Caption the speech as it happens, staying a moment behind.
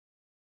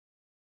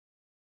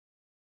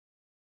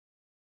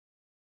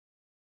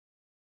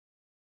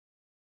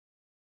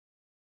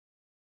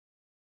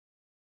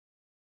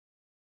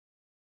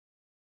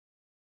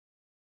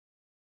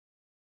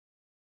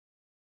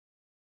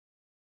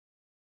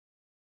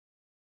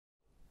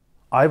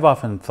I've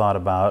often thought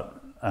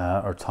about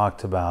or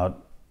talked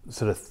about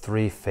sort of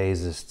three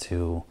phases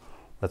to,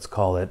 let's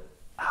call it,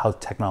 how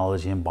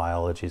technology and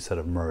biology sort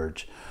of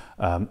merge.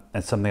 And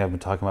something I've been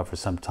talking about for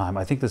some time.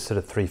 I think there's sort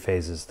of three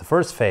phases. The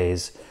first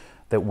phase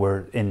that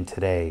we're in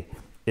today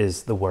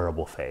is the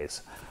wearable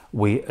phase.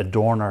 We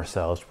adorn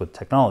ourselves with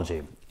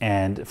technology.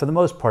 And for the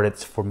most part,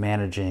 it's for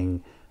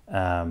managing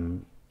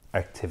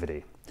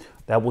activity.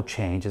 That will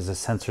change as the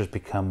sensors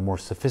become more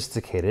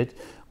sophisticated.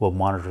 We'll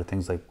monitor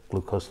things like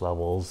glucose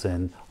levels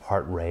and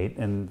heart rate,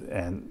 and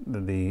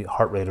the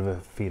heart rate of a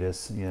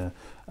fetus, and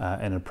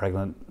a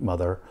pregnant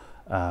mother.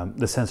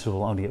 The sensors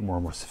will only get more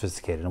and more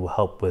sophisticated and will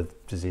help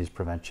with disease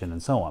prevention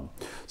and so on.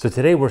 So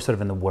today we're sort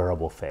of in the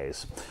wearable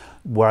phase.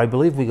 Where I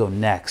believe we go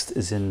next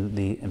is in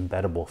the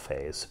embeddable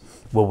phase,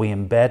 where we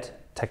embed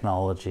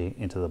technology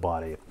into the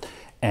body.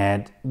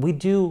 And we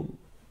do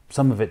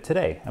some of it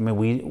today. I mean,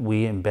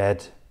 we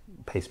embed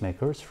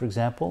pacemakers, for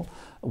example.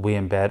 We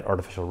embed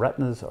artificial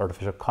retinas,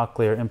 artificial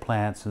cochlear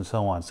implants, and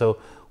so on. So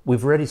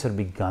we've already sort of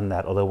begun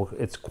that, although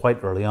it's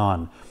quite early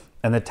on.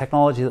 And the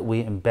technology that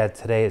we embed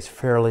today is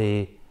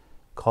fairly,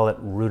 call it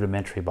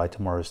rudimentary by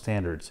tomorrow's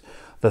standards.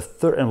 The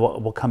third, and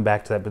we'll come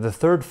back to that, but the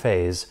third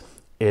phase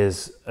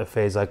is a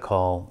phase I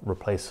call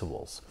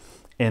replaceables,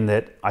 in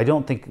that I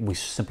don't think we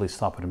simply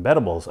stop at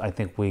embeddables. I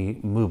think we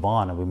move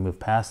on and we move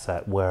past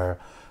that, where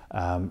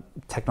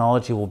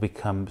technology will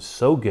become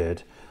so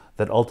good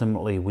that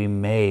ultimately we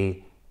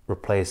may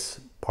replace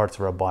parts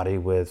of our body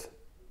with,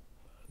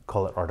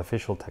 call it,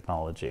 artificial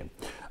technology.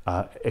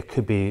 It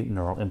could be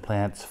neural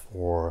implants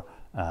for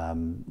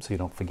so you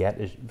don't forget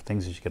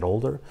things as you get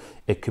older.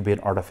 It could be an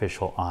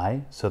artificial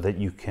eye so that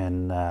you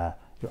can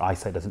your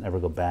eyesight doesn't ever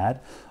go bad.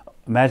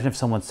 Imagine if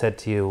someone said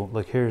to you,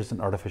 look, here's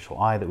an artificial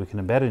eye that we can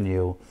embed in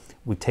you.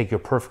 We take your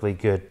perfectly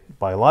good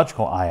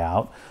biological eye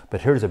out,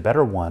 but here's a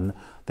better one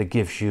that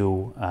gives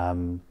you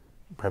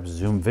perhaps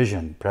zoom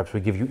vision. Perhaps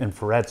we give you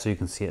infrared so you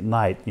can see at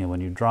night,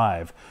 when you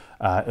drive.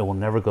 It will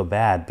never go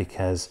bad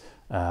because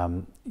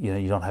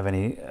you don't have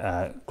any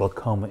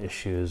glaucoma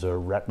issues or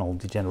retinal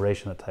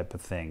degeneration, that type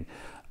of thing.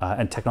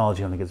 And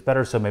technology only gets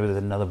better, so maybe there's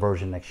another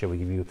version next year. We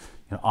give you,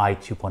 Eye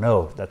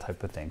 2.0, that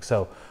type of thing.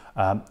 So,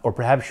 or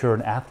perhaps you're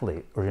an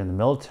athlete or you're in the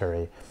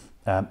military.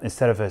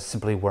 Instead of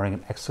simply wearing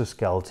an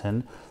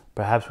exoskeleton,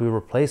 perhaps we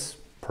replace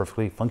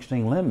perfectly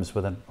functioning limbs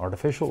with an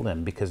artificial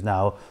limb, because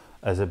now,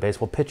 as a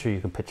baseball pitcher, you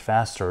can pitch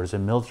faster. As a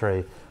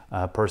military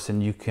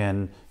person, you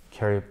can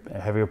carry a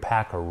heavier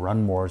pack or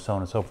run more, so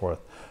on and so forth.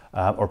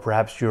 Or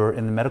perhaps you're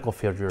in the medical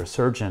field, you're a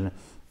surgeon,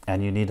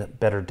 and you need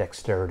better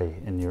dexterity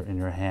in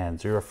your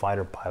hands. You're a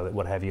fighter pilot,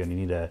 what have you, and you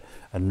need a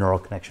neural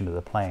connection to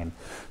the plane.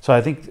 So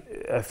I think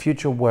a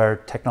future where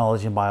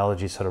technology and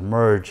biology sort of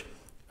merge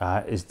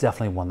is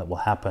definitely one that will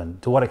happen.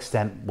 To what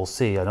extent, we'll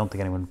see. I don't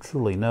think anyone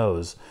truly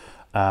knows.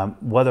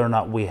 Whether or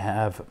not we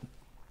have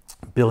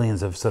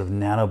billions of sort of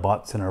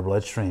nanobots in our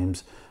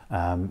bloodstreams,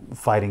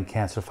 fighting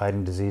cancer,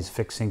 fighting disease,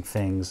 fixing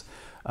things,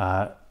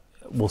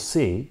 we'll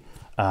see.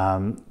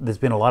 There's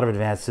been a lot of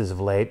advances of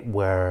late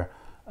where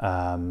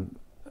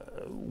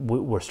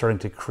we're starting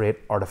to create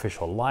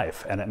artificial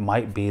life, and it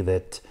might be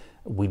that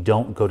we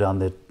don't go down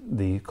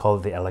the call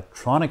it the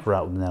electronic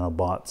route with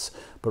nanobots,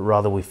 but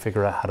rather we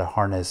figure out how to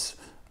harness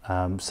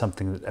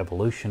something that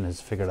evolution has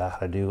figured out how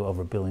to do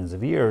over billions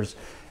of years,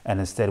 and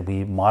instead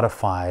we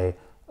modify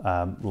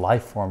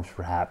life forms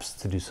perhaps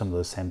to do some of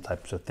those same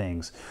types of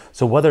things.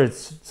 So whether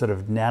it's sort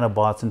of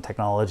nanobots and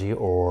technology,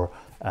 or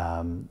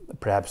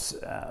perhaps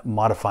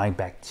modifying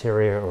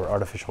bacteria or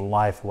artificial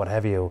life, what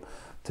have you,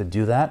 to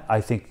do that, I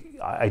think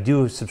I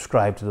do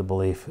subscribe to the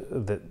belief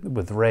that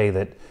with Ray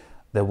that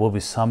there will be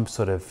some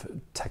sort of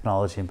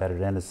technology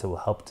embedded in it that will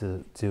help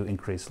to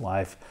increase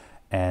life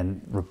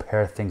and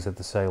repair things at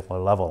the cellular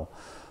level.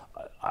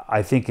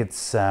 I think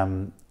it's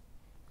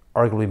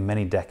arguably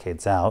many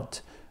decades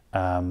out.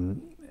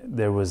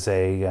 There was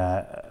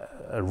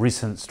a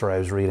recent story I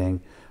was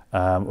reading,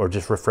 or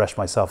just refreshed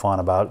myself on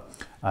about,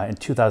 in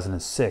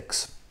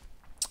 2006,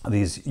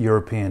 these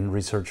European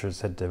researchers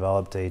had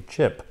developed a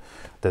chip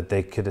that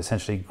they could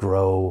essentially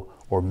grow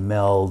or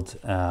meld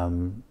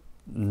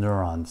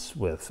neurons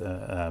with,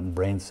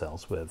 brain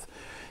cells with.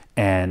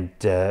 And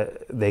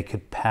they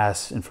could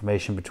pass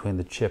information between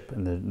the chip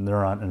and the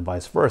neuron and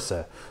vice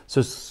versa.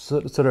 So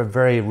sort of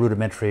very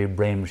rudimentary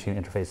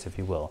brain-machine interface, if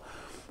you will.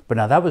 But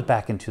now that was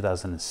back in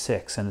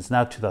 2006, and it's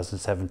now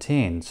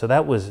 2017. So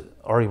that was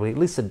arguably at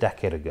least a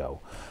decade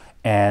ago.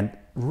 And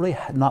really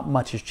not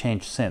much has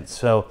changed since.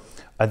 So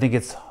I think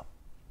it's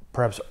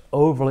perhaps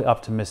overly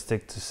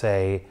optimistic to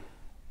say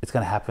it's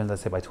going to happen,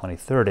 let's say, by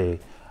 2030.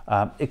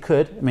 It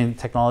could. I mean,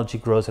 technology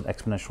grows at an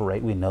exponential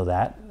rate. We know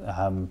that.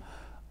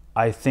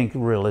 I think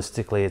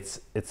realistically, it's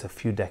a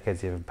few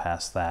decades even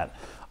past that.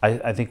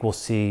 I think we'll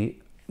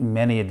see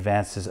many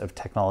advances of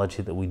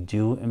technology that we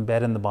do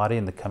embed in the body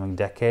in the coming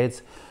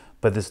decades.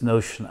 But this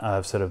notion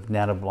of sort of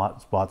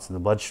nanobots in the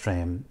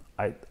bloodstream,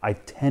 I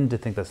tend to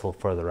think that's a little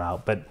further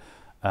out. But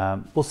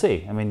we'll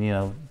see. I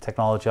mean,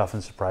 technology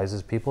often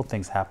surprises people.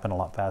 Things happen a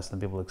lot faster than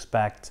people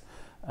expect.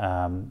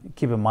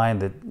 Keep in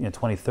mind that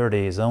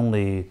 2030 is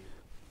only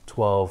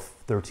 12,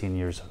 13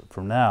 years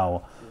from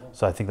now.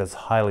 So I think that's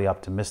highly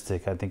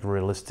optimistic. I think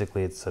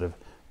realistically it's sort of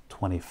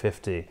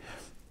 2050.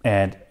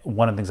 And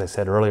one of the things I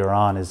said earlier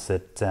on is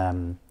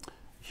that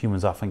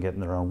humans often get in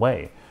their own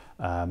way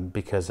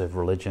because of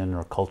religion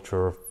or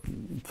culture,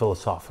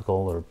 philosophical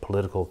or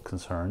political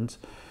concerns.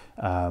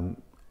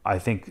 I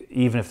think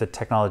even if the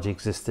technology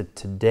existed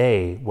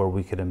today where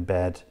we could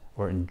embed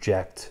or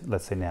inject,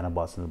 let's say,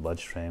 nanobots in the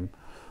bloodstream,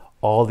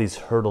 all these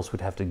hurdles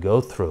we'd have to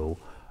go through,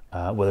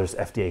 whether it's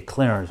FDA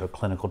clearance or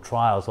clinical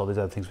trials, all these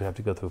other things we have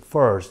to go through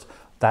first,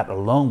 that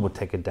alone would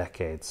take a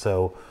decade.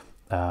 So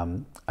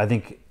I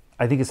think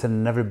it's an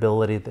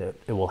inevitability that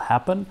it will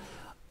happen.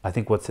 I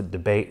think what's at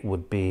debate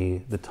would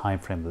be the time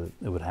frame that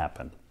it would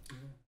happen.